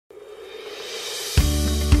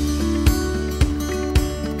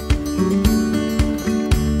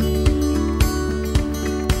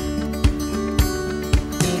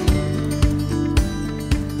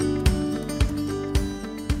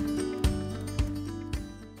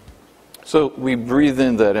So we breathe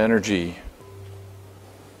in that energy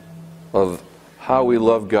of how we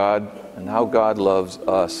love God and how God loves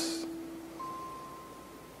us.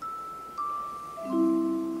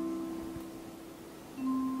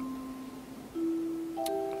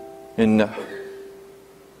 In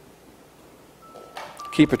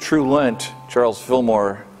Keep a True Lent, Charles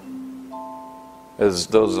Fillmore, as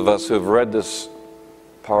those of us who have read this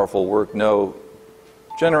powerful work know,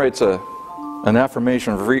 generates an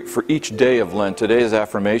affirmation for each day of Lent. Today's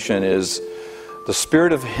affirmation is, "The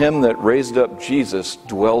Spirit of Him that raised up Jesus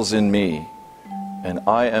dwells in me, and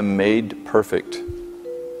I am made perfect."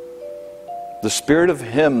 The Spirit of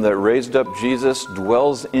Him that raised up Jesus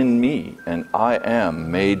dwells in me, and I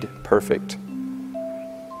am made perfect.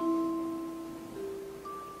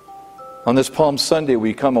 On this Palm Sunday,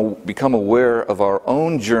 we become aware of our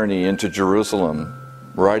own journey into Jerusalem,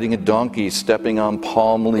 riding a donkey, stepping on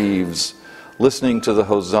palm leaves, listening to the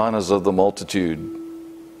hosannas of the multitude.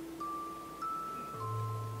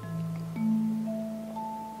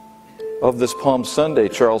 Of this Palm Sunday,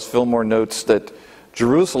 Charles Fillmore notes that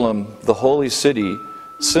Jerusalem, the holy city,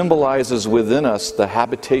 symbolizes within us the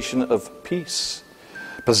habitation of peace,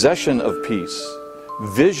 possession of peace,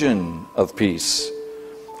 vision of peace,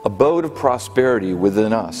 abode of prosperity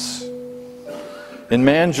within us. In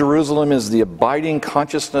man, Jerusalem is the abiding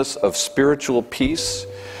consciousness of spiritual peace,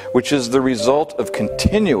 which is the result of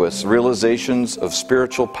continuous realizations of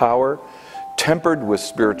spiritual power, tempered with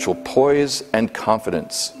spiritual poise and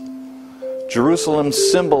confidence. Jerusalem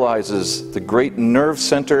symbolizes the great nerve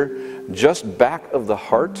center just back of the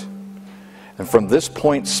heart, and from this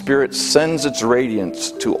point, spirit sends its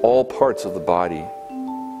radiance to all parts of the body.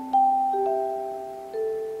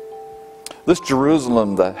 This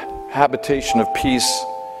Jerusalem, the habitation of peace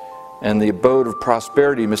and the abode of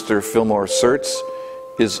prosperity, Mr. Fillmore asserts,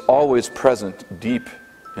 is always present deep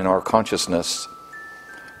in our consciousness.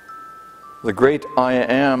 The great I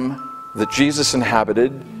am that Jesus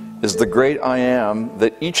inhabited is the great I am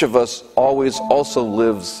that each of us always also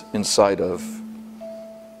lives inside of.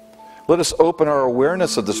 Let us open our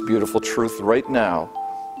awareness of this beautiful truth right now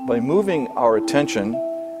by moving our attention,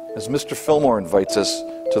 as Mr. Fillmore invites us,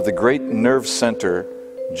 to the great nerve center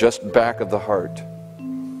just back of the heart.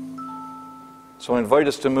 So I invite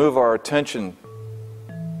us to move our attention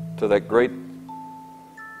to that great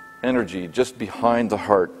energy just behind the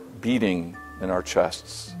heart, beating in our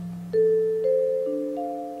chests.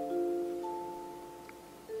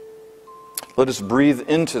 Let us breathe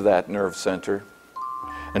into that nerve center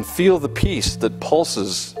and feel the peace that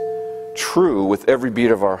pulses true with every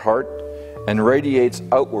beat of our heart and radiates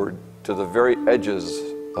outward to the very edges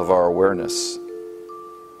of our awareness.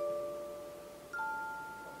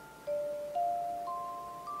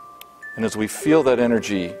 And as we feel that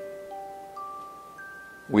energy,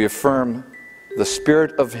 we affirm, "The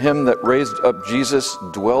Spirit of Him that raised up Jesus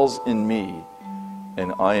dwells in me,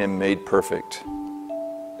 and I am made perfect."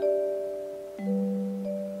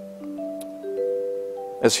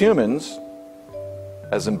 As humans,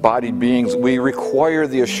 as embodied beings, we require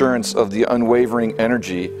the assurance of the unwavering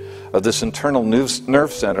energy of this internal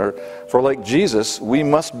nerve center, for like Jesus, we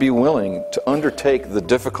must be willing to undertake the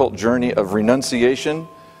difficult journey of renunciation,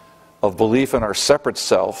 of belief in our separate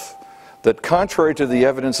self, that contrary to the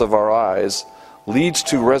evidence of our eyes, leads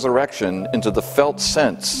to resurrection into the felt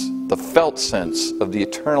sense of the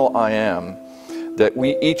eternal I am that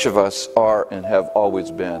we each of us are and have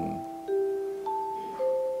always been.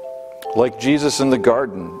 Like Jesus in the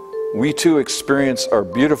garden, we too experience our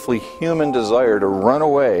beautifully human desire to run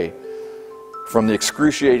away from the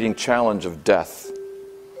excruciating challenge of death.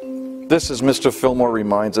 This, as Mr. Fillmore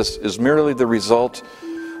reminds us, is merely the result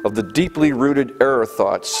of the deeply rooted error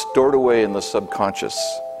thoughts stored away in the subconscious.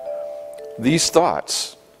 These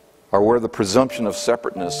thoughts are where the presumption of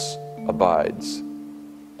separateness abides.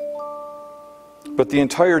 But the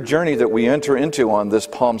entire journey that we enter into on this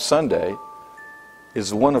Palm Sunday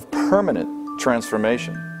is one of permanent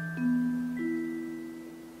transformation.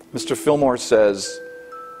 Mr. Fillmore says,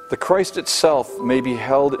 "The Christ itself may be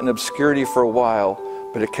held in obscurity for a while,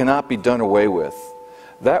 but it cannot be done away with.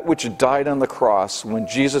 That which died on the cross when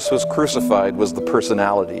Jesus was crucified was the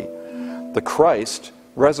personality. The Christ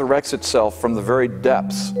resurrects itself from the very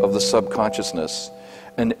depths of the subconsciousness.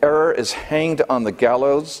 An error is hanged on the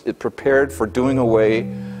gallows it prepared for the doing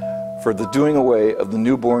away of the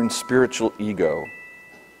newborn spiritual ego."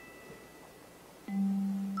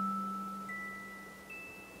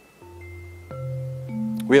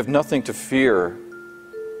 We have nothing to fear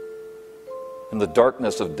in the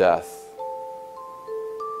darkness of death,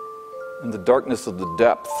 in the darkness of the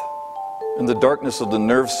depth, in the darkness of the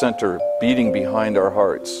nerve center beating behind our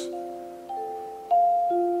hearts.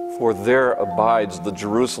 For there abides the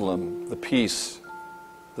Jerusalem, the peace,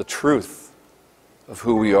 the truth of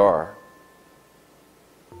who we are.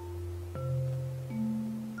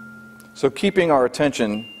 So keeping our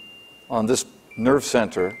attention on this nerve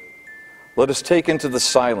center, let us take into the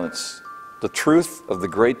silence the truth of the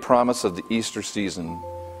great promise of the Easter season.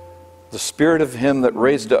 The Spirit of Him that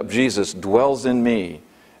raised up Jesus dwells in me,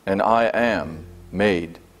 and I am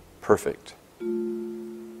made perfect.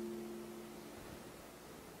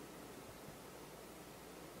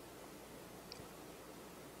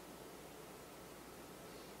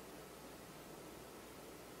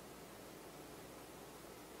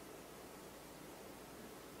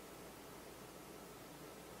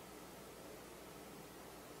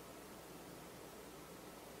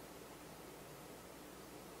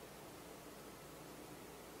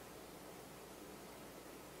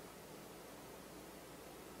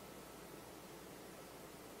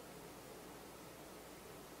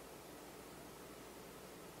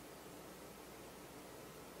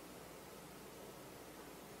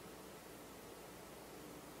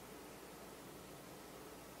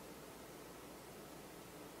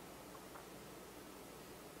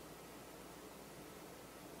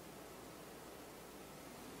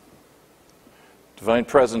 Divine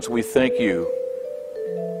Presence, we thank you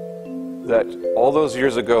that all those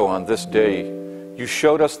years ago on this day, you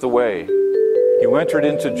showed us the way. You entered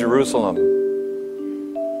into Jerusalem.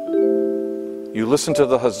 You listened to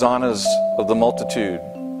the hosannas of the multitude.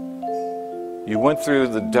 You went through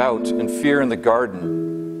the doubt and fear in the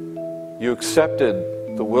garden. You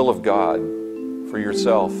accepted the will of God for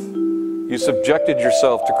yourself. You subjected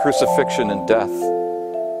yourself to crucifixion and death.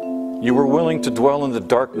 You were willing to dwell in the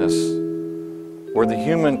darkness, where the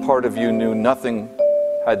human part of you knew nothing,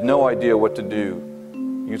 had no idea what to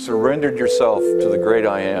do. You surrendered yourself to the great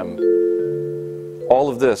I Am. All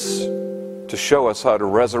of this to show us how to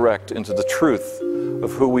resurrect into the truth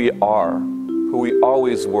of who we are, who we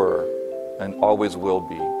always were, and always will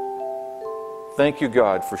be. Thank you,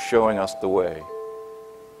 God, for showing us the way.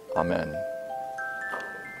 Amen.